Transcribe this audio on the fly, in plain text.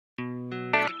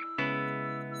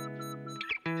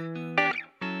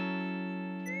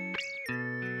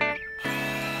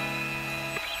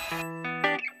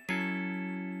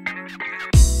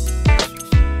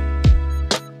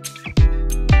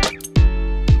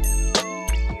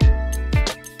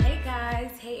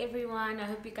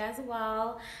you guys are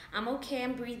well. I'm okay,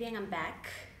 I'm breathing, I'm back.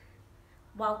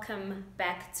 Welcome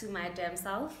back to my damn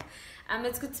self.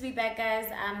 It's good to be back, guys.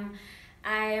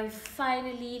 I am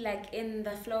finally like in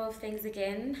the flow of things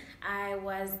again. I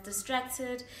was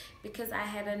distracted because I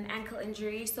had an ankle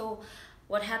injury. So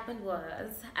what happened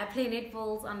was I play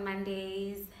netballs on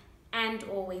Mondays and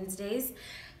or Wednesdays.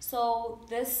 So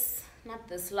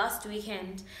last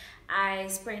weekend I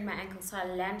sprained my ankle, so I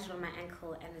landed on my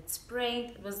ankle and it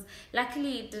sprained. It was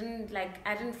luckily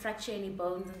I didn't fracture any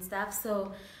bones and stuff,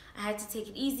 so I had to take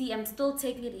it easy. I'm still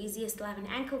taking it easy. I still have an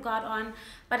ankle guard on,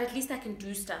 but at least I can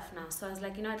do stuff now. So I was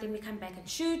like, you know what, let me come back and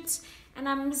shoot. And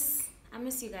I miss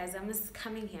you guys. I miss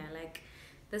coming here. Like,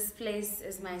 this place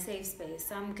is my safe space.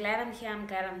 So I'm glad I'm here. I'm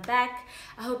glad I'm back.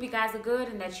 I hope you guys are good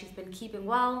and that you've been keeping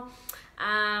well.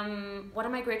 What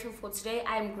am I grateful for today?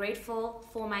 I am grateful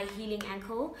for my healing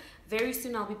ankle. Very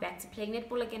soon I'll be back to playing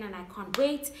netball again and I can't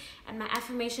wait. And my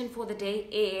affirmation for the day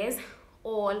is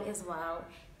all is well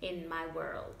in my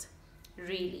world.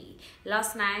 Really.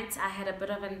 Last night I had a bit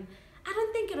of I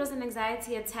don't think it was an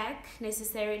anxiety attack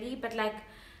necessarily, but like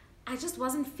I just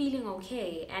wasn't feeling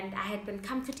okay, and I had been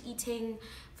comfort eating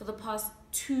for the past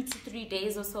 2 to 3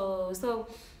 days or so. So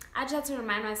I just had to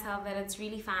remind myself that it's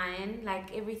really fine,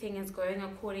 like everything is going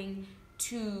according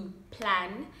to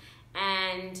plan,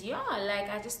 and yeah, like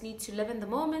I just need to live in the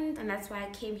moment, and that's why I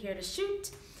came here to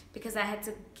shoot, because I had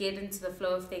to get into the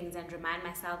flow of things and remind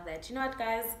myself that, you know what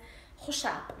guys, khush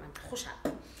up.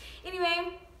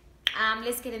 Anyway,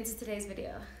 let's get into today's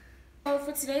video. So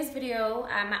for today's video,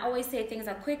 I always say things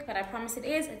are quick, but I promise it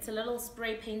is. It's a little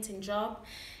spray painting job,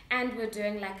 and we're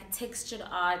doing like a textured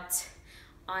art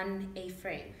on a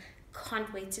frame.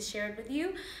 Can't wait to share it with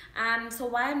you. So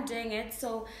why I'm doing it,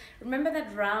 so remember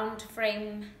that round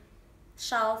frame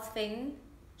shelf thing,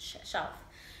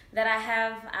 that I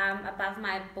have above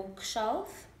my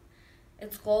bookshelf?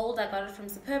 It's gold. I got it from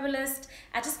Superbalist.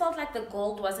 I just felt like the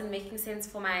gold wasn't making sense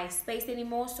for my space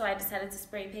anymore, so I decided to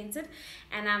spray paint it,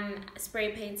 and I'm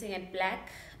spray painting it black,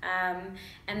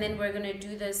 and then we're gonna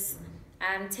do this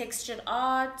textured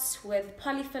art with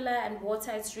polyfiller and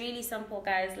water. It's really simple,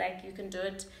 guys. Like, you can do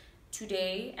it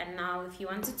today and now if you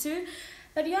wanted to,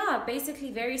 but yeah,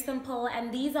 basically very simple.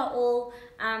 And these are all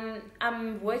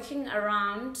I'm working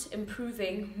around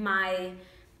improving my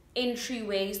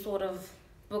entryway sort of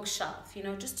bookshelf, you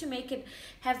know, just to make it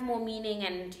have more meaning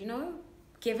and, you know,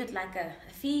 give it like a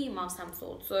theme of some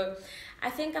sort. So I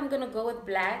think I'm gonna go with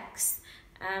blacks,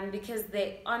 because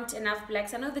there aren't enough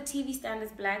blacks. I know the TV stand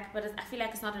is black, but I feel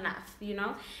like it's not enough, you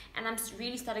know, and I'm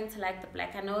really starting to like the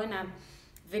black. I know in a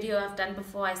video I've done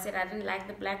before I said I didn't like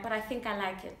the black, but I think I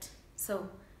like it, so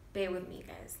bear with me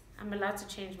guys. I'm allowed to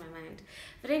change my mind.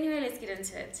 But anyway, let's get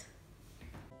into it.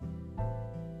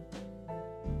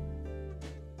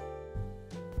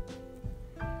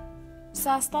 So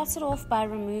I started off by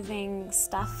removing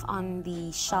stuff on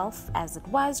the shelf as it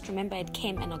was. Remember, it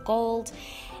came in a gold,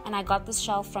 and I got this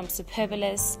shelf from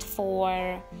Superbalist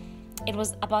for, it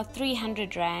was about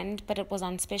 300 Rand, but it was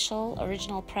on special.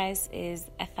 Original price is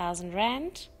 1,000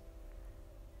 Rand.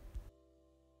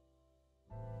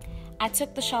 I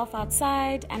took the shelf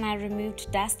outside and I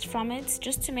removed dust from it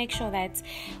just to make sure that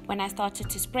when I started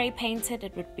to spray paint it,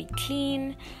 it would be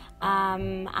clean.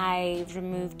 I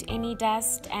removed any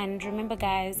dust, and remember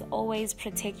guys, always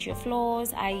protect your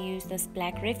floors. I used this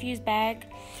black refuse bag,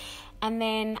 and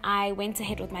then I went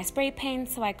ahead with my spray paint.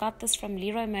 So I got this from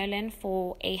Leroy Merlin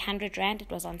for 100 Rand.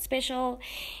 It was on special.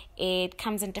 It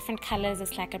comes in different colors.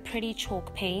 It's like a pretty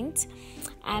chalk paint.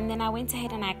 And then I went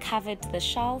ahead and I covered the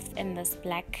shelf in this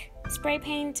black spray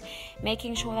paint,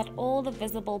 making sure that all the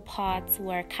visible parts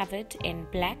were covered in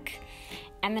black.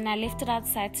 And then I left it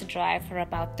outside to dry for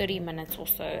about 30 minutes or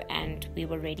so, and we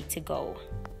were ready to go.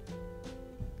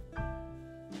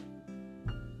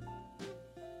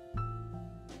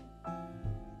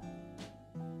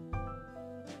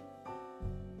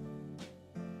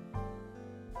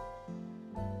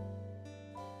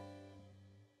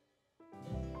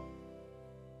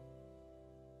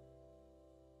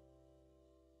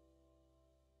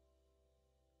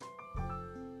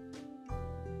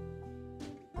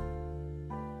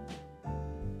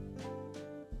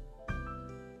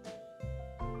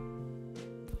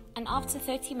 And after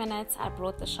 30 minutes, I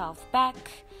brought the shelf back,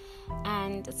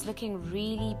 and it's looking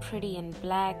really pretty in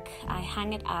black. I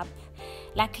hung it up.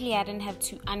 Luckily, I didn't have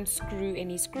to unscrew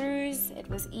any screws. It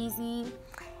was easy.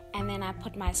 And then I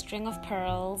put my string of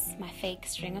pearls, my fake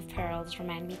string of pearls,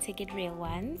 remind me to get real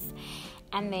ones.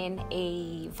 And then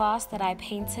a vase that I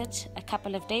painted a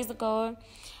couple of days ago.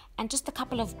 and just a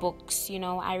couple of books.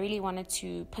 I really wanted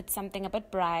to put something a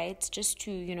bit bright just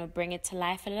to, bring it to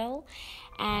life a little.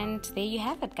 And there you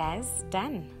have it, guys.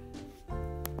 Done.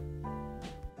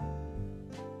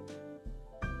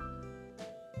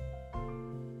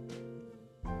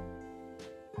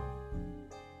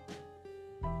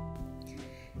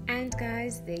 And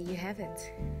guys, there you have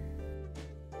it.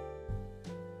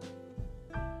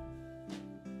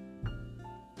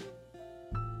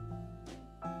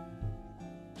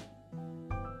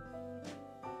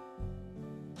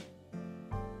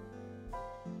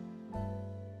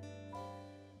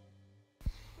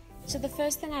 So the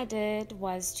first thing I did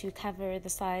was to cover the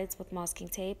sides with masking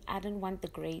tape. I didn't want the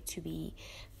grey to be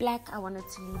black. I wanted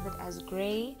to leave it as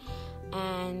grey.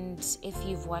 And if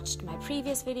you've watched my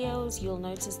previous videos, you'll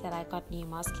notice that I got new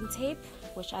masking tape,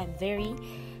 which I'm very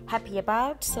happy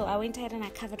about. So I went ahead and I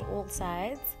covered all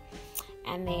sides.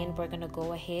 And then we're going to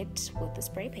go ahead with the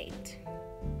spray paint.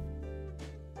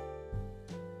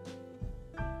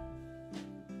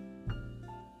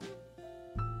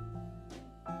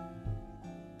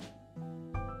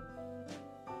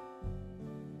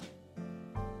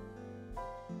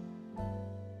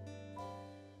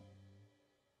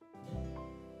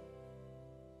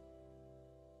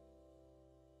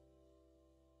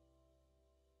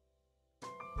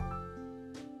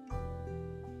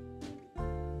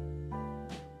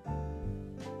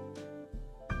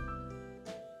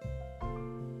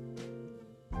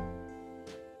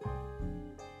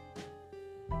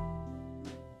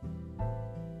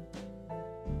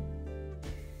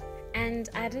 And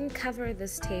I didn't cover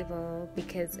this table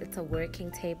because it's a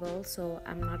working table, so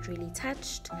I'm not really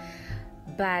touched.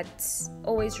 But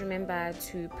always remember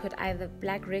to put either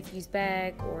black refuse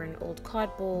bag or an old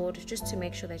cardboard, just to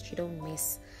make sure that you don't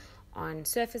miss on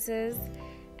surfaces.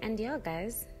 And yeah,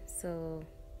 guys, so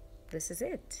this is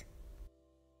it.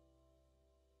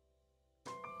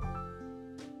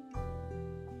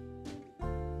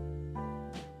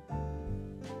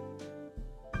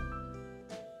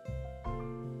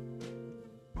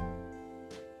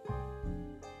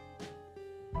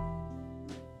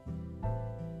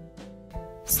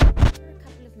 So after a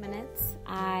couple of minutes,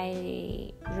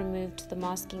 I removed the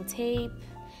masking tape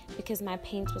because my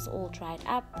paint was all dried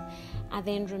up. I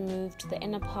then removed the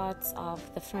inner parts of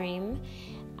the frame.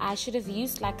 I should have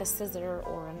used like a scissor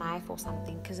or a knife or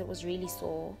something because it was really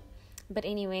sore. But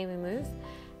anyway,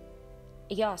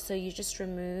 so you just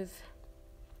remove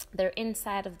the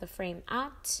inside of the frame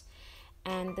out,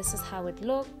 and this is how it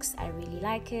looks. I really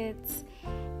like it.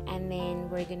 And then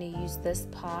we're going to use this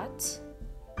part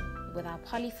with our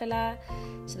polyfiller.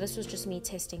 So this was just me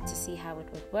testing to see how it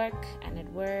would work, and it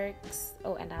works.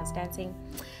 Oh, and I was dancing.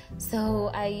 So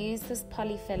I used this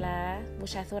polyfiller,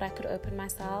 which I thought I could open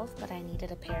myself, but I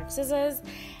needed a pair of scissors.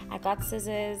 I got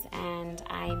scissors and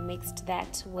I mixed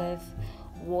that with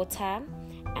water,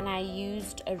 and I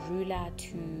used a ruler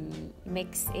to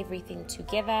mix everything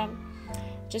together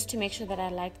just to make sure that I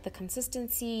liked the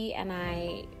consistency. And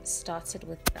I started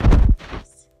with the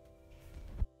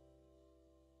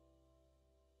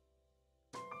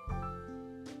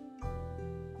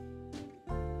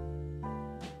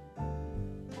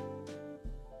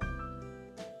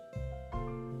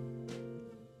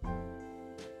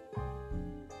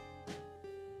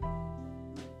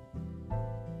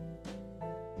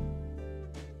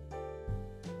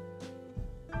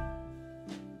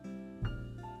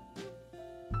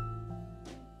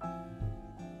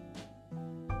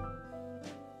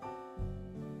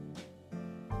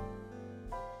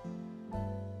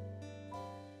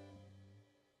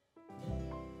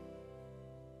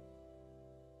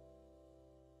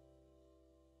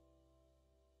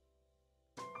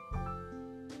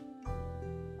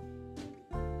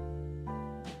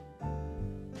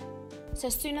So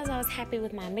as soon as I was happy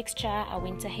with my mixture, I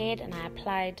went ahead and I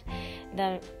applied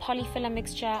the polyfiller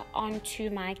mixture onto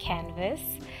my canvas.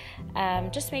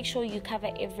 Just make sure you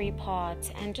cover every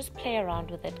part and just play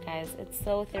around with it, guys. It's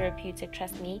so therapeutic,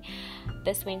 trust me.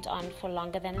 This went on for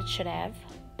longer than it should have,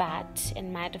 but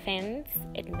in my defense,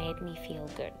 it made me feel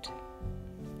good.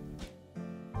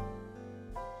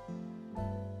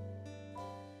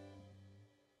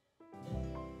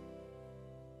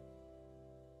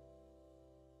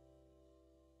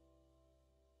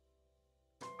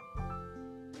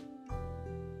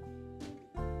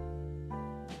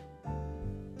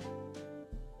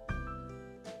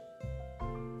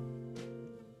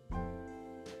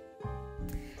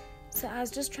 So I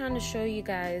was just trying to show you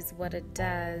guys what it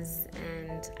does,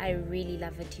 and and I really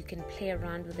love it. You can play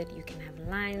around with it, you can have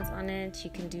lines on it, you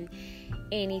can do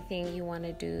anything you want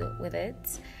to do with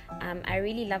it. I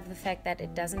really love the fact that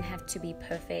it doesn't have to be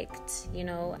perfect. You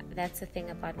know, that's the thing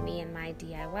about me and my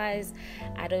DIYs.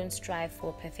 I don't strive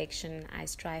for perfection. I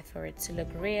strive for it to look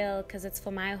real because it's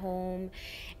for my home,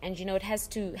 and you know, it has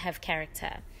to have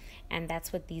character, and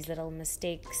that's what these little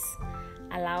mistakes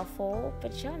allow for.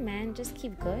 But yeah, man, just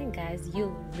keep going, guys.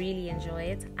 You'll really enjoy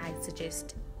it. I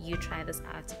suggest you try this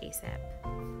out ASAP.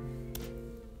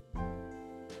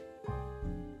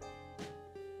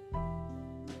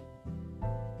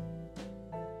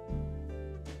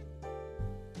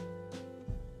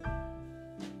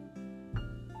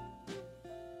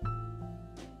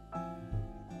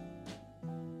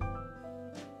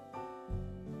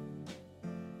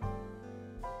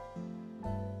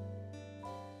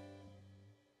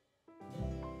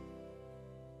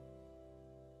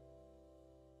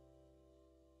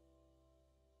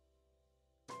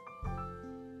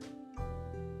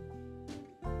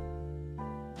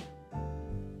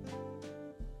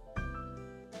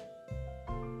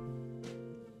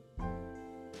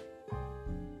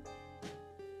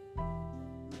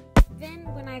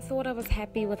 Then when I thought I was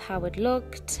happy with how it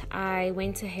looked, I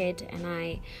went ahead and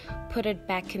I put it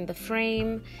back in the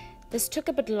frame. This took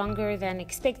a bit longer than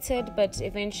expected, but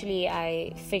eventually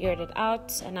I figured it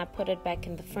out and I put it back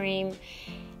in the frame,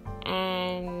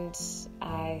 and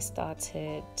I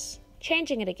started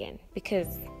changing it again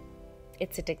because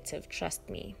it's addictive, trust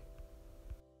me.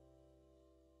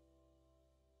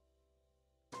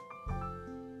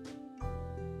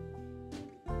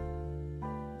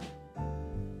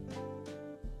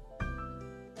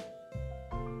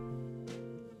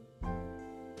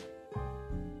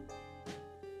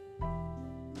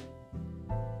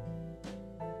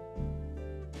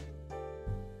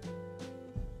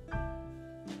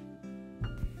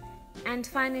 And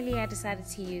finally, I decided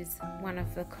to use one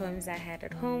of the combs I had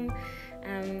at home.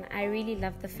 I really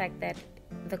love the fact that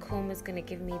the comb was going to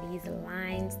give me these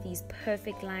lines, these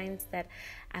perfect lines that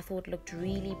I thought looked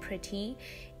really pretty.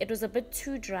 It was a bit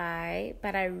too dry,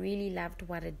 but I really loved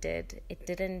what it did. It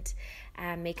didn't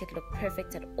make it look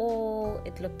perfect at all.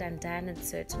 It looked undone in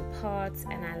certain parts,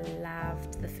 and I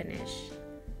loved the finish.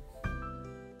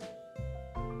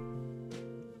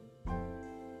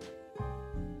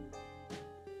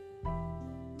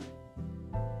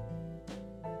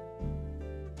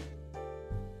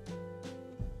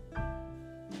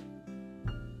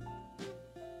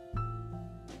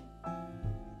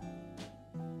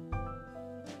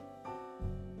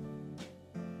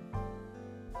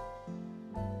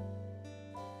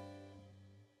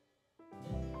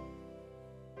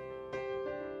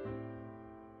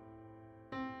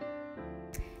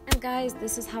 Guys,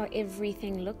 this is how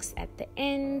everything looks at the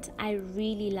end. I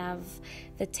really love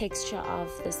the texture of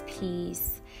this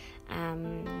piece,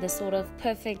 the sort of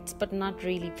perfect but not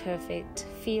really perfect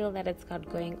feel that it's got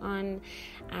going on.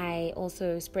 I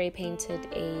also spray painted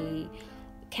a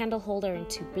candle holder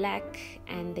into black,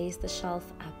 and there's the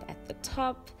shelf up at the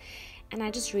top. And I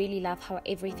just really love how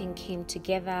everything came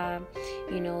together.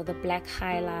 You know, the black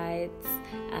highlights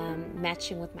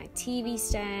matching with my TV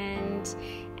stand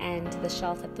and the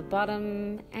shelf at the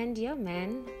bottom. And yeah,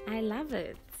 man, I love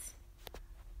it.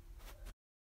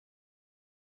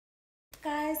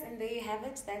 Guys, and there you have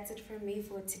it. That's it from me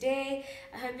for today.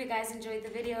 I hope you guys enjoyed the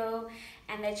video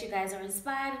and that you guys are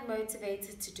inspired and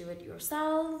motivated to do it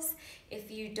yourselves.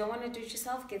 If you don't want to do it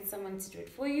yourself, get someone to do it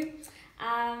for you.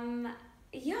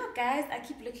 Yeah, guys, I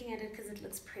keep looking at it because it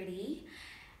looks pretty.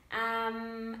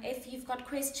 If you've got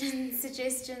questions,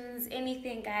 suggestions,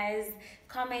 anything, guys,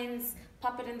 comments,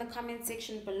 pop it in the comment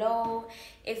section below.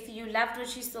 If you loved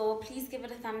what you saw, please give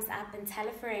it a thumbs up and tell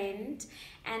a friend.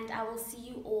 And I will see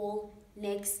you all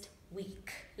next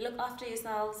week. Look after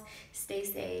yourselves, stay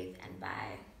safe, and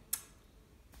bye.